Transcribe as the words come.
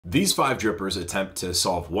These 5 drippers attempt to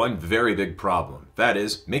solve one very big problem. That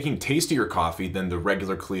is, making tastier coffee than the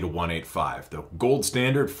regular Kalita 185, the gold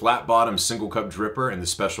standard flat bottom single cup dripper in the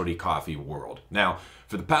specialty coffee world. Now,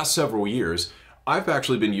 for the past several years, I've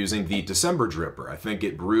actually been using the December dripper. I think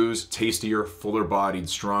it brews tastier, fuller bodied,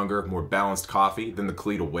 stronger, more balanced coffee than the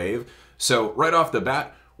Kalita Wave. So right off the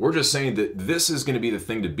bat, we're just saying that this is going to be the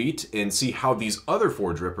thing to beat and see how these other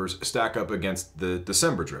 4 drippers stack up against the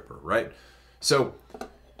December dripper, right? So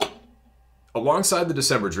alongside the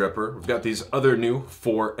December dripper, we've got these other new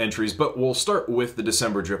 4 entries, but we'll start with the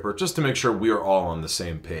December dripper just to make sure we are all on the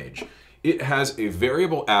same page. It has a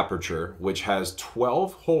variable aperture, which has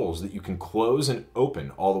 12 holes that you can close and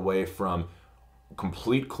open all the way from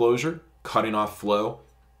complete closure, cutting off flow,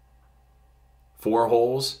 4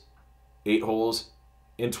 holes, 8 holes,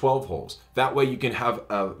 and 12 holes. That way you can have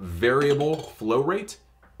a variable flow rate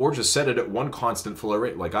or just set it at one constant flow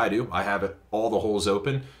rate like I do. I have it all the holes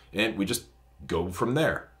open and we just go from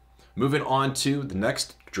there. Moving on to the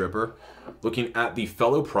next dripper, looking at the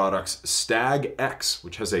fellow products Stagg X,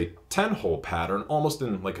 which has a 10-hole pattern, almost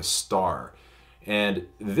in like a star. And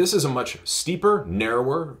this is a much steeper,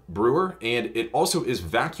 narrower brewer, and it also is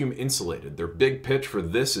vacuum insulated. Their big pitch for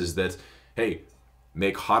this is that, hey,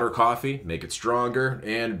 make hotter coffee, make it stronger,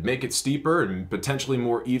 and make it steeper and potentially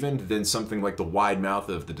more even than something like the wide mouth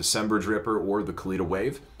of the December dripper or the Kalita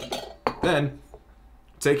Wave. Then,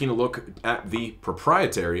 taking a look at the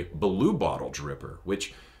proprietary Blue Bottle dripper,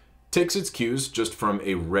 which takes its cues just from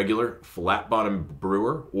a regular flat bottom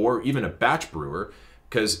brewer or even a batch brewer,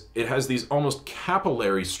 because it has these almost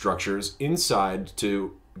capillary structures inside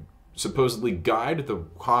to supposedly guide the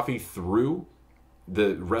coffee through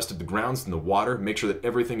the rest of the grounds and the water, make sure that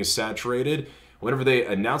everything is saturated. Whenever they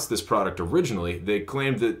announced this product originally, they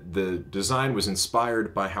claimed that the design was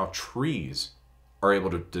inspired by how trees are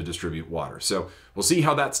able to distribute water. So we'll see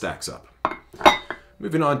how that stacks up.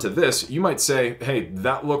 Moving on to this, you might say, hey,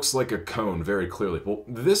 that looks like a cone very clearly. Well,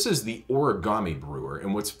 this is the Origami brewer,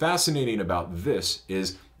 and what's fascinating about this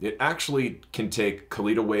is it actually can take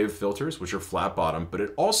Kalita Wave filters, which are flat bottom, but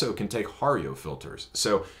it also can take Hario filters.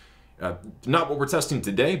 So not what we're testing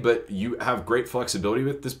today, but you have great flexibility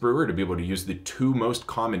with this brewer to be able to use the 2 most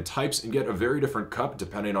common types and get a very different cup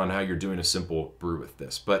depending on how you're doing a simple brew with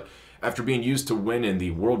this. But after being used to win in the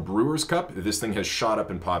World Brewers Cup, this thing has shot up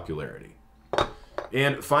in popularity.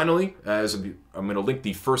 And finally, as I'm going to link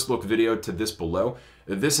the first look video to this below,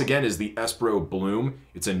 this again is the Espro Bloom.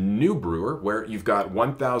 It's a new brewer where you've got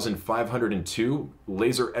 1,502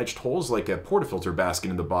 laser etched holes like a portafilter basket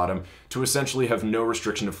in the bottom to essentially have no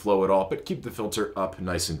restriction of flow at all, but keep the filter up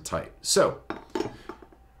nice and tight. So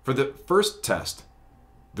for the first test,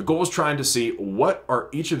 the goal is trying to see what are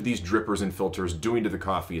each of these drippers and filters doing to the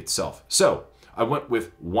coffee itself. So I went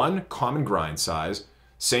with 1 common grind size,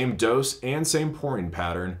 same dose and same pouring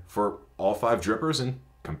pattern for all 5 drippers and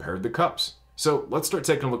compared the cups. So let's start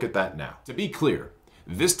taking a look at that now. To be clear,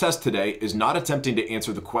 this test today is not attempting to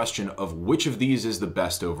answer the question of which of these is the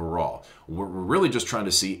best overall. What we're really just trying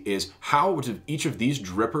to see is how do each of these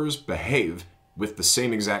drippers behave with the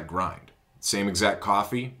same exact grind, same exact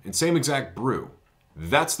coffee, and same exact brew.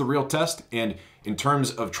 That's the real test, and in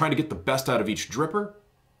terms of trying to get the best out of each dripper,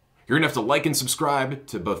 you're gonna have to like and subscribe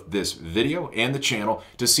to both this video and the channel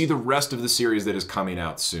to see the rest of the series that is coming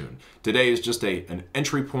out soon. Today is just an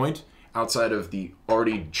entry point outside of the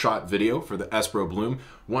already shot video for the Espro Bloom.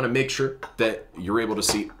 Want to make sure that you're able to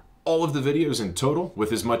see all of the videos in total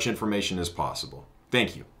with as much information as possible.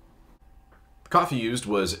 Thank you. The coffee used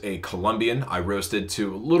was a Colombian. I roasted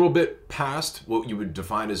to a little bit past what you would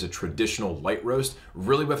define as a traditional light roast.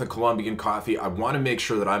 Really, with a Colombian coffee, I want to make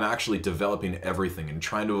sure that I'm actually developing everything and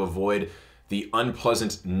trying to avoid the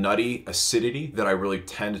unpleasant nutty acidity that I really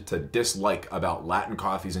tend to dislike about Latin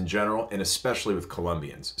coffees in general, and especially with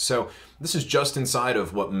Colombians. So this is just inside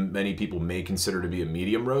of what many people may consider to be a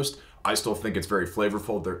medium roast. I still think it's very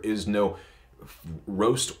flavorful. There is no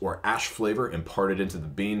roast or ash flavor imparted into the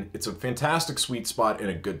bean. It's a fantastic sweet spot and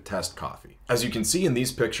a good test coffee. As you can see in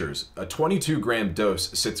these pictures, a 22-gram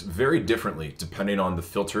dose sits very differently depending on the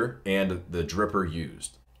filter and the dripper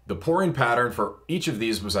used. The pouring pattern for each of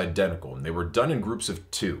these was identical, and they were done in groups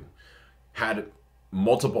of 2. Had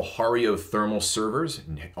multiple Hario thermal servers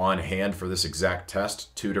on hand for this exact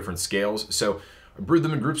test, 2 different scales. So I brewed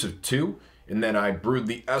them in groups of 2, and then I brewed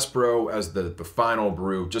the Espro as the final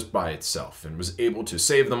brew just by itself, and was able to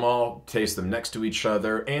save them all, taste them next to each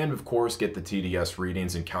other, and of course get the TDS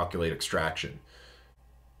readings and calculate extraction.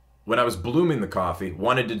 When I was blooming the coffee,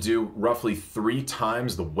 wanted to do roughly 3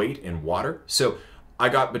 times the weight in water, so I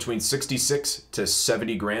got between 66 to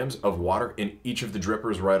 70 grams of water in each of the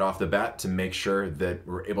drippers right off the bat to make sure that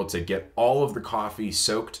we're able to get all of the coffee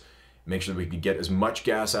soaked, make sure that we could get as much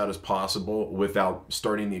gas out as possible without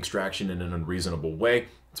starting the extraction in an unreasonable way.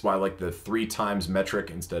 That's why I like the 3 times metric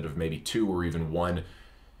instead of maybe 2 or even 1.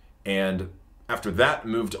 And after that,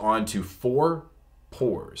 moved on to 4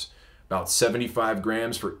 pours, about 75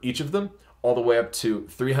 grams for each of them, all the way up to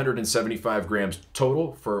 375 grams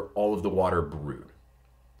total for all of the water brewed.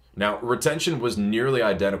 Now, retention was nearly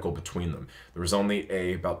identical between them. There was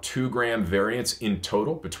only about 2 gram variance in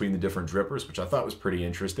total between the different drippers, which I thought was pretty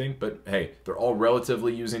interesting. But hey, they're all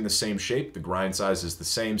relatively using the same shape. The grind size is the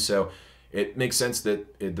same, so it makes sense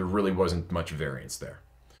that there really wasn't much variance there.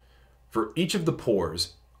 For each of the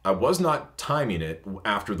pours, I was not timing it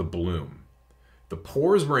after the bloom. The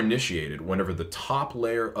pours were initiated whenever the top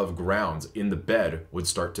layer of grounds in the bed would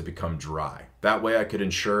start to become dry. That way I could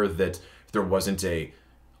ensure that there wasn't a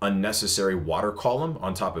unnecessary water column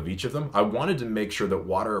on top of each of them. I wanted to make sure that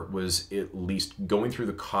water was at least going through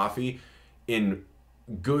the coffee in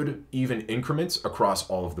good, even increments across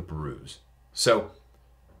all of the brews. So,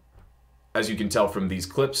 as you can tell from these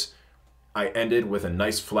clips, I ended with a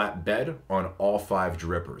nice flat bed on all 5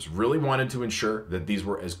 drippers. Really wanted to ensure that these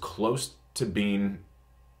were as close to being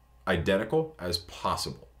identical as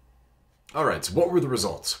possible. All right, so what were the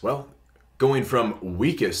results? Well, going from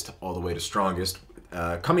weakest all the way to strongest,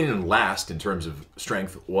 coming in last in terms of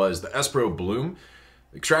strength was the Espro Bloom.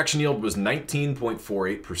 Extraction yield was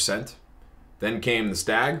 19.48%. Then came the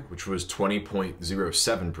Stagg, which was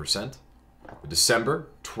 20.07%. The December,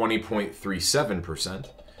 20.37%.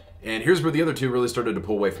 And here's where the other two really started to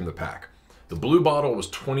pull away from the pack. The Blue Bottle was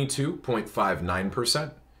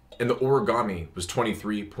 22.59%, and the Origami was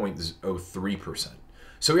 23.03%.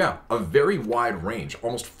 So yeah, a very wide range,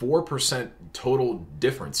 almost 4% total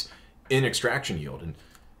difference in extraction yield. And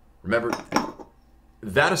remember,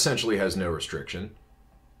 that essentially has no restriction,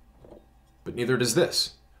 but neither does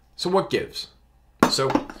this. So what gives? So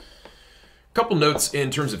a couple notes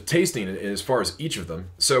in terms of tasting as far as each of them.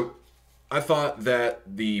 So I thought that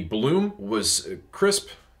the Bloom was crisp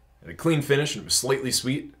and a clean finish, and it was slightly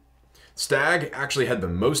sweet. Stagg actually had the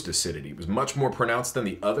most acidity. It was much more pronounced than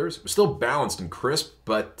the others. It was still balanced and crisp,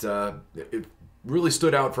 but it really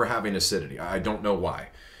stood out for having acidity. I don't know why.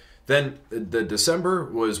 Then the December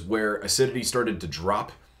was where acidity started to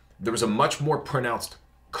drop. There was a much more pronounced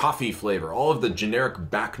coffee flavor. All of the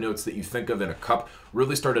generic back notes that you think of in a cup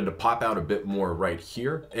really started to pop out a bit more right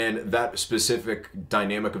here. And that specific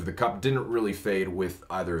dynamic of the cup didn't really fade with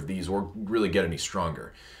either of these or really get any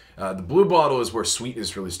stronger. The Blue Bottle is where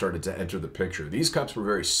sweetness really started to enter the picture. These cups were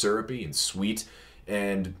very syrupy and sweet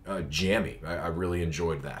and jammy. I really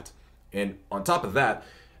enjoyed that. And on top of that,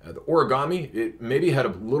 the Origami, it maybe had a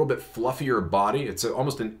little bit fluffier body. It's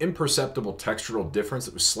almost an imperceptible textural difference.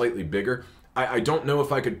 It was slightly bigger. I don't know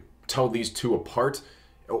if I could tell these two apart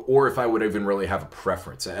or if I would even really have a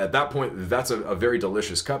preference. At that point, that's a very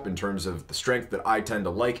delicious cup in terms of the strength that I tend to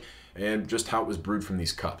like and just how it was brewed from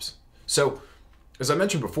these cups. So, as I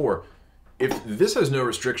mentioned before, if this has no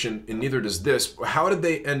restriction and neither does this, how did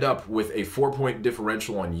they end up with a 4-point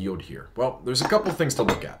differential on yield here? Well, there's a couple things to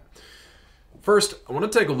look at. First, I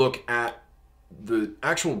want to take a look at the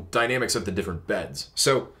actual dynamics of the different beds.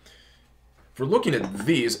 So, if we're looking at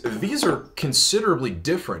these are considerably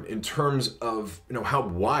different in terms of how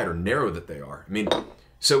wide or narrow that they are. I mean,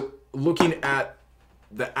 so looking at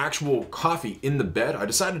the actual coffee in the bed, I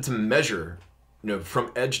decided to measure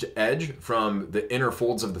from edge to edge, from the inner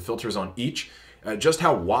folds of the filters on each, just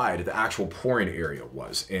how wide the actual pouring area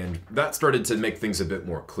was. And that started to make things a bit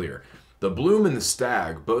more clear. The Bloom and the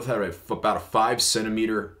Stagg both had about a 5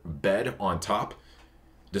 centimeter bed on top.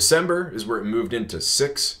 December is where it moved into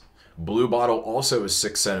 6. Blue Bottle also is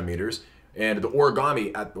 6 centimeters. And the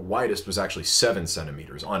Origami at the widest was actually 7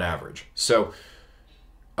 centimeters on average. So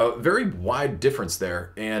a very wide difference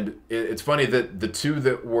there. And it's funny that the two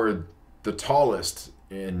that were the tallest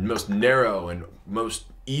and most narrow and most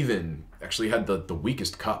even actually had the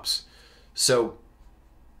weakest cups. So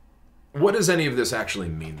what does any of this actually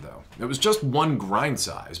mean, though? It was just one grind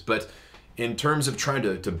size, but in terms of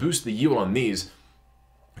trying to boost the yield on these,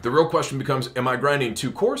 the real question becomes, am I grinding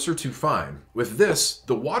too coarse or too fine? With this,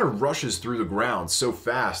 the water rushes through the ground so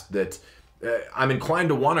fast that I'm inclined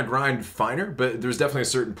to want to grind finer, but there's definitely a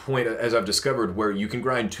certain point, as I've discovered, where you can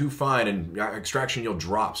grind too fine and extraction yield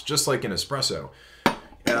drops, just like in espresso.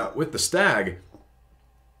 With the Stagg,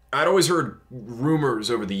 I'd always heard rumors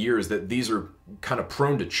over the years that these are kind of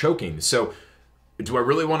prone to choking. So do I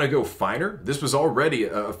really want to go finer? This was already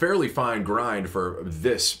a fairly fine grind for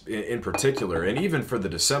this in particular, and even for the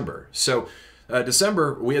December. So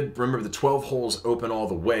December, we had, remember, the 12 holes open all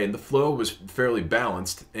the way, and the flow was fairly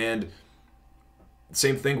balanced. And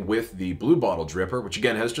same thing with the blue bottle dripper, which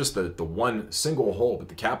again has just the one single hole, but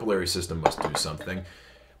the capillary system must do something.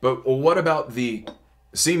 But what about the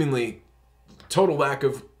seemingly total lack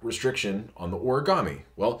of restriction on the origami?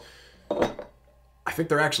 Well, I think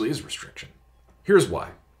there actually is restriction. Here's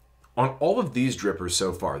why. On all of these drippers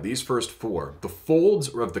so far, these first 4, the folds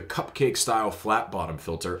of the cupcake style flat bottom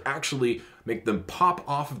filter actually make them pop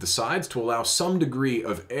off of the sides to allow some degree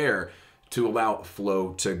of air to allow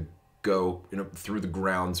flow to go through the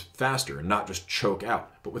grounds faster and not just choke out.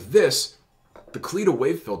 But with this, the Cleta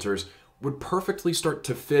wave filters would perfectly start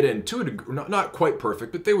to fit in to a degree, not quite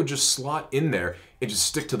perfect, but they would just slot in there and just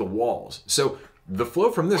stick to the walls. So the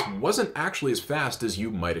flow from this wasn't actually as fast as you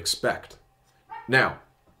might expect. Now,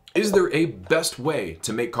 is there a best way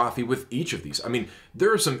to make coffee with each of these? I mean,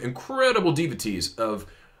 there are some incredible devotees of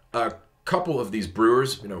a couple of these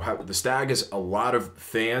brewers. The Stagg has a lot of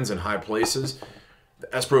fans in high places. The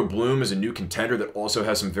Espro Bloom is a new contender that also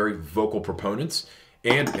has some very vocal proponents.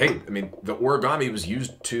 And hey, I mean, the origami was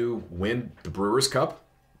used to win the Brewers Cup.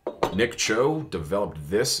 Nick Cho developed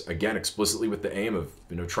this, again, explicitly with the aim of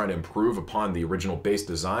trying to improve upon the original base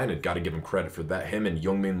design, and got to give him credit for that, him and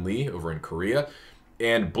Youngmin Lee over in Korea.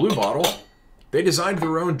 And Blue Bottle, they designed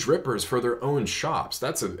their own drippers for their own shops.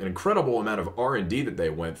 That's an incredible amount of R&D that they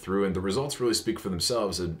went through, and the results really speak for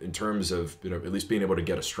themselves in terms of at least being able to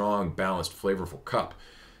get a strong, balanced, flavorful cup.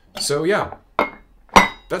 So yeah,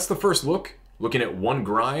 that's the first look. Looking at one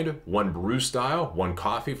grind, one brew style, one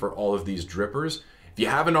coffee for all of these drippers. If you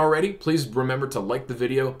haven't already, please remember to like the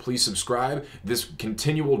video, please subscribe. This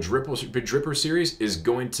continual dripper series is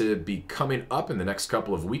going to be coming up in the next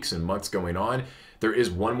couple of weeks and months going on. There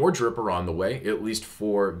is one more dripper on the way, at least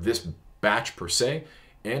for this batch per se,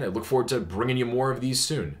 and I look forward to bringing you more of these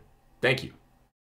soon. Thank you.